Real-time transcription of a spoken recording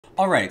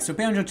Alright, so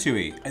Banjo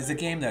Tooie is a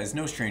game that is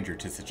no stranger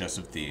to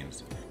suggestive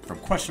themes, from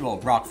questionable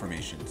rock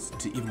formations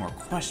to even more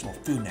questionable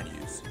food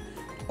menus.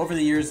 Over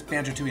the years,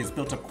 Banjo Tooie has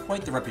built up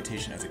quite the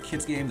reputation as a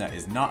kids game that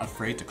is not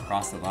afraid to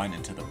cross the line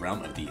into the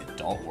realm of the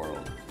adult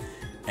world.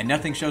 And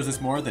nothing shows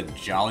this more than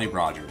Jolly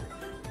Roger,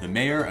 the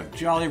mayor of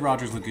Jolly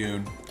Roger's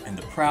Lagoon and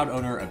the proud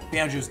owner of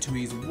Banjo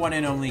Tooie's one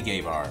and only gay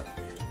bar.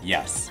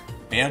 Yes,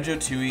 Banjo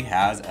Tooie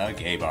has a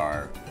gay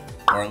bar.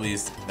 Or at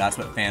least, that's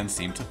what fans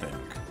seem to think.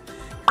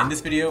 In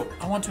this video,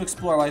 I want to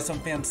explore why some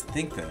fans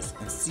think this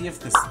and see if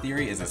this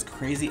theory is as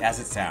crazy as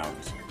it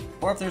sounds,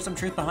 or if there's some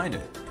truth behind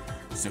it.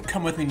 So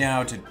come with me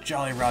now to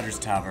Jolly Roger's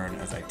Tavern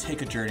as I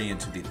take a journey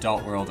into the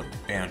adult world of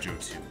Banjo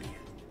Tooie.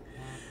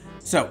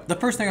 So, the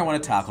first thing I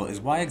want to tackle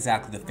is why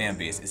exactly the fan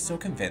base is so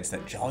convinced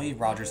that Jolly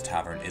Roger's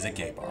Tavern is a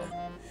gay bar.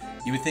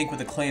 You would think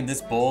with a claim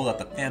this bold that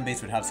the fan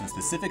base would have some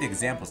specific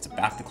examples to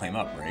back the claim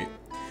up, right?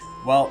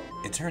 Well,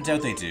 it turns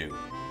out they do,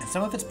 and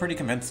some of it's pretty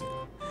convincing.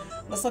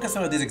 Let's look at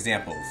some of these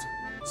examples,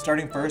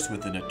 starting first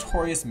with the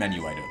notorious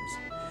menu items.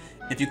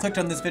 If you clicked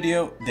on this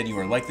video, then you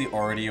are likely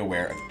already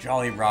aware of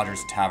Jolly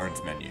Roger's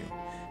Tavern's menu,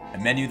 a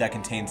menu that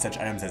contains such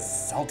items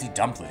as salty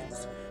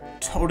dumplings,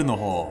 toad in the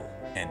hole,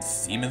 and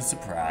seaman's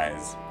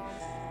surprise.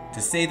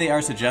 To say they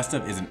are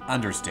suggestive is an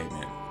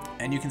understatement,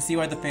 and you can see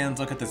why the fans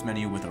look at this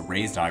menu with a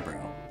raised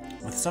eyebrow,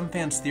 with some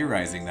fans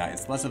theorizing that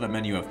it's less of a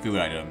menu of food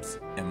items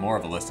and more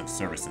of a list of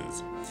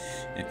services,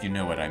 if you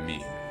know what I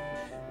mean.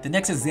 The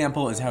next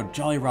example is how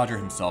Jolly Roger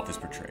himself is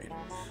portrayed,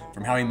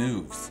 from how he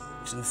moves,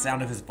 to the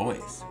sound of his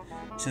voice,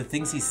 to the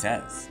things he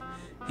says.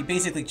 He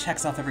basically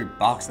checks off every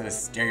box that a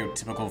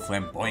stereotypical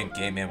flamboyant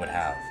gay man would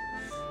have.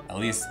 At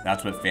least,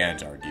 that's what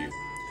fans argue.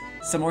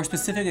 Some more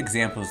specific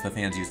examples the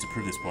fans use to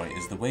prove this point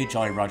is the way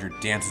Jolly Roger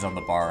dances on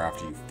the bar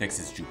after you fix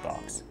his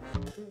jukebox.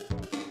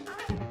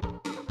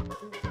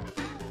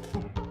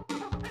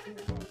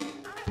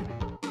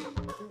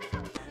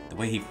 The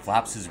way he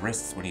flaps his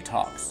wrists when he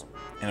talks.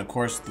 And of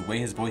course, the way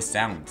his voice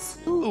sounds.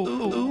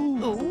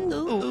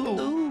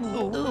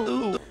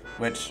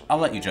 Which, I'll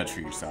let you judge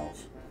for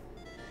yourself.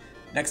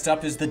 Next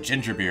up is the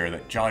ginger beer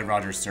that Jolly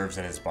Roger serves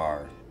at his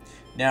bar.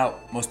 Now,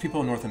 most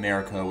people in North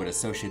America would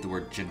associate the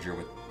word ginger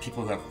with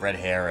people who have red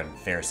hair and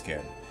fair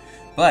skin.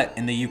 But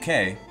in the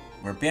UK,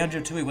 where Banjo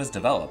Tooie was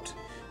developed,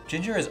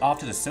 ginger is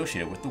often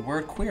associated with the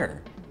word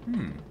queer.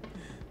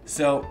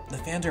 So, the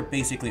fans are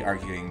basically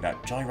arguing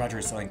that Jolly Roger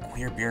is selling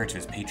queer beer to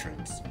his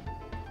patrons.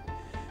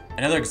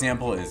 Another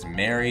example is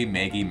Mary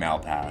Maggie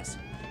Malpass,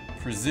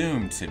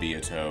 presumed to be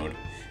a toad,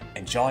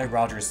 and Jolly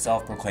Roger's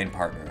self-proclaimed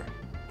partner.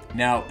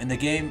 Now, in the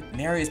game,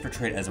 Mary is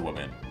portrayed as a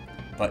woman,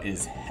 but it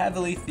is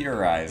heavily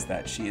theorized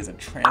that she is a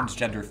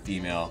transgender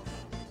female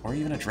or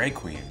even a drag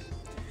queen.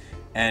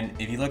 And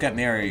if you look at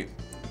Mary,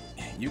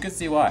 you can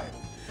see why.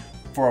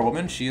 For a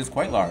woman, she is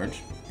quite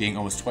large, being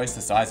almost twice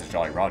the size of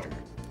Jolly Roger.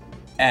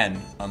 And,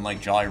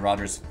 unlike Jolly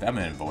Roger's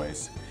feminine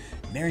voice,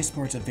 Mary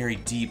sports a very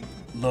deep,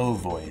 low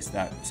voice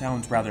that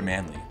sounds rather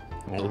manly.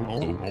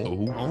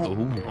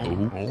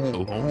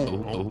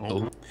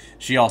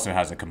 She also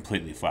has a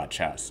completely flat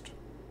chest.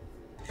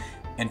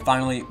 And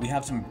finally, we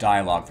have some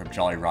dialogue from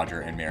Jolly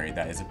Roger and Mary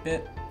that is a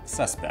bit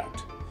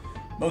suspect.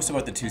 Most of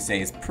what the two say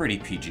is pretty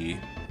PG,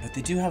 but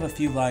they do have a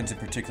few lines in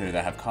particular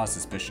that have caused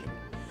suspicion.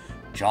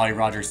 Jolly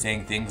Roger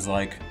saying things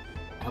like,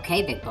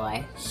 "Okay, big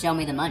boy, show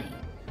me the money,"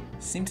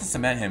 seem to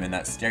cement him in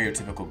that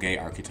stereotypical gay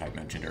archetype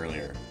mentioned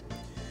earlier.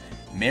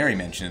 Mary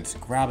mentions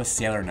grab a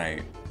sailor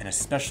night and a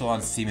special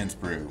on Seaman's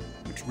brew,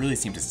 which really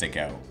seem to stick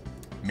out.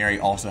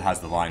 Mary also has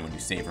the line when you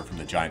save her from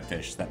the giant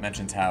fish that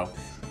mentions how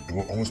it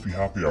will almost be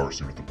happy hour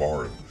soon at the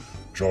bar, and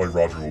Jolly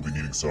Roger will be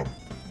needing some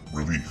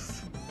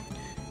relief.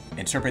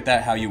 Interpret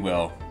that how you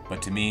will,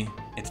 but to me,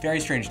 it's very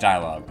strange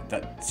dialogue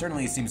that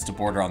certainly seems to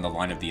border on the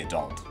line of the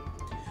adult.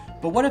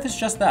 But what if it's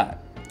just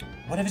that?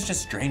 What if it's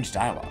just strange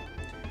dialogue?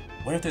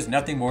 What if there's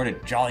nothing more to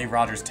Jolly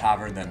Roger's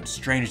Tavern than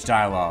strange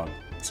dialogue,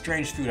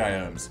 strange food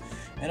items,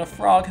 and a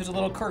frog who's a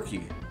little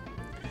quirky?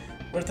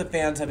 What if the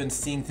fans have been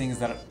seeing things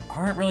that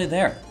aren't really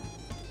there?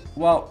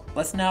 Well,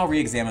 let's now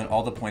re-examine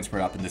all the points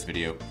brought up in this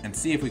video and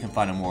see if we can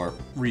find a more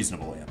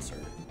reasonable answer.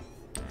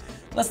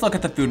 Let's look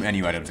at the food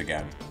menu items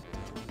again.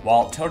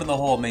 While toad in the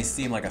hole may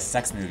seem like a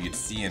sex move you'd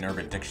see in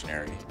Urban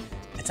Dictionary,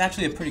 it's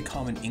actually a pretty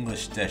common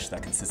English dish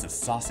that consists of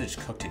sausage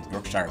cooked in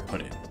Yorkshire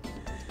pudding.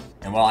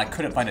 And while I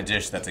couldn't find a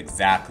dish that's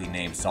exactly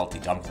named salty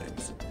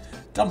dumplings,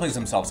 dumplings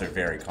themselves are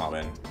very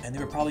common, and they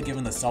were probably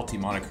given the salty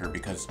moniker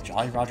because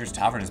Jolly Roger's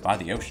Tavern is by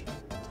the ocean.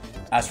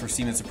 As for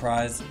seaman's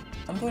surprise,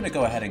 I'm going to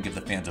go ahead and give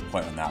the fans a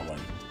point on that one,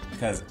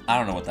 because I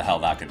don't know what the hell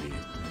that could be,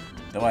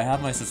 though I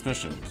have my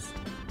suspicions.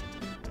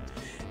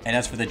 And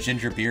as for the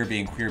ginger beer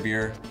being queer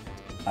beer,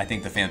 I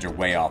think the fans are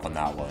way off on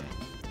that one.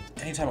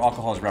 Anytime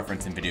alcohol is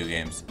referenced in video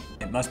games,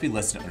 it must be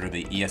listed under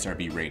the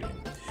ESRB rating.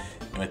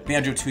 And with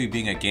Banjo Tooie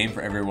being a game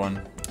for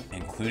everyone,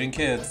 including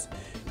kids,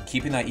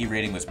 keeping that E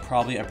rating was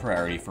probably a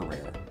priority for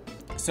Rare.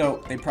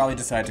 So they probably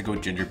decided to go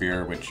ginger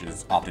beer, which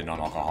is often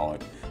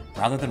non-alcoholic,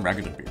 rather than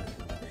regular beer.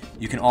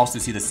 You can also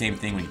see the same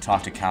thing when you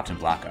talk to Captain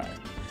Blackeye.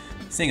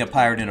 Seeing a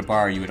pirate in a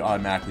bar, you would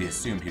automatically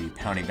assume he'd be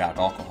pounding back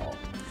alcohol.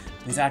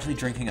 He's actually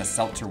drinking a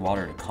seltzer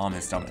water to calm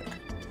his stomach.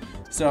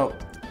 So,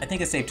 I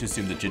think it's safe to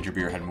assume that ginger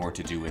beer had more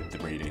to do with the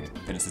rating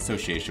than its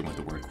association with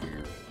the word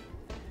queer.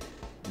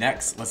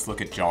 Next, let's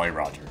look at Jolly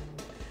Roger.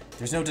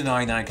 There's no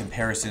denying that in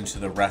comparison to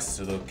the rest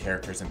of the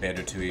characters in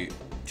Banjo Tooie,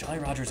 Jolly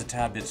Roger's a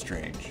tad bit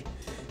strange.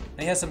 And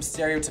he has some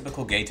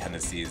stereotypical gay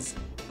tendencies.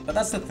 But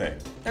that's the thing,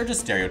 they're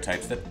just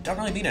stereotypes that don't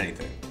really mean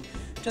anything.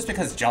 Just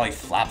because Jolly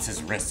flaps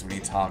his wrists when he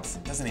talks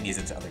doesn't mean he's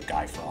into other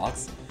guy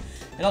frogs.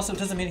 It also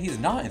doesn't mean he's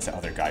not into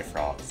other guy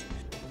frogs.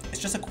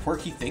 It's just a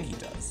quirky thing he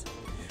does.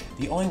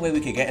 The only way we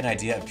could get an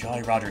idea of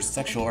Jolly Roger's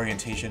sexual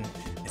orientation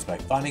is by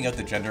finding out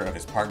the gender of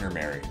his partner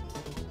Mary.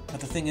 But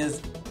the thing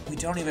is, we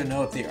don't even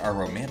know if they are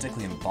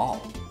romantically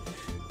involved.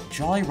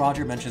 Jolly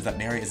Roger mentions that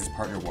Mary is his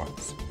partner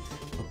once,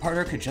 but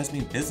partner could just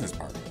mean business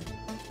partner.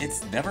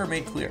 It's never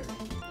made clear.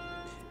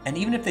 And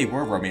even if they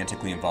were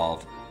romantically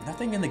involved,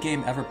 nothing in the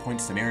game ever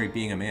points to Mary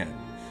being a man,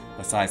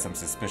 besides some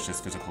suspicious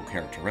physical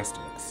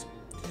characteristics.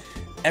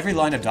 Every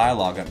line of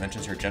dialogue that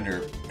mentions her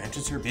gender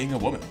mentions her being a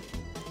woman.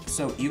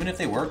 So even if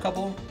they were a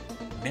couple,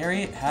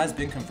 Mary has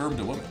been confirmed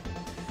a woman,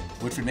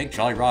 which would make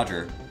Jolly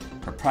Roger,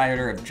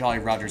 proprietor of Jolly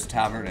Roger's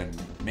Tavern and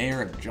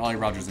mayor of Jolly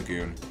Roger's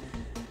Lagoon,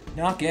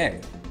 not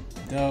gay,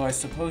 though I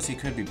suppose he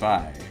could be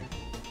bi.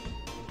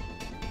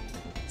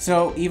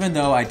 So even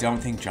though I don't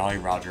think Jolly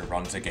Roger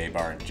runs a gay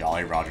bar in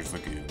Jolly Roger's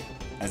Lagoon,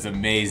 as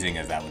amazing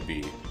as that would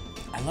be,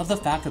 I love the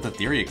fact that the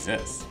theory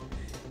exists.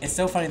 It's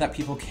so funny that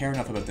people care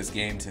enough about this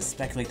game to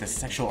speculate the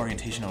sexual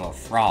orientation of a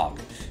frog,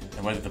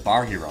 and whether the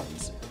bar he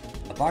runs,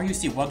 a bar you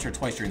see once or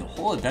twice during the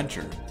whole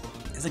adventure,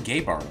 is a gay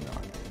bar or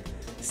not.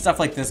 Stuff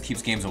like this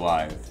keeps games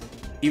alive,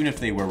 even if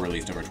they were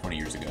released over 20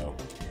 years ago.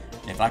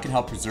 And if I can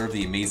help preserve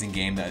the amazing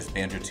game that is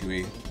Banjo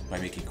Tooie by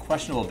making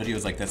questionable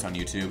videos like this on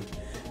YouTube,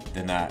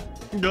 then that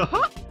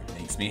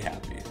makes me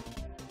happy.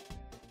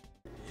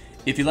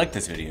 If you liked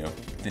this video,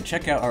 then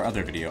check out our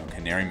other video on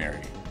Canary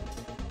Mary.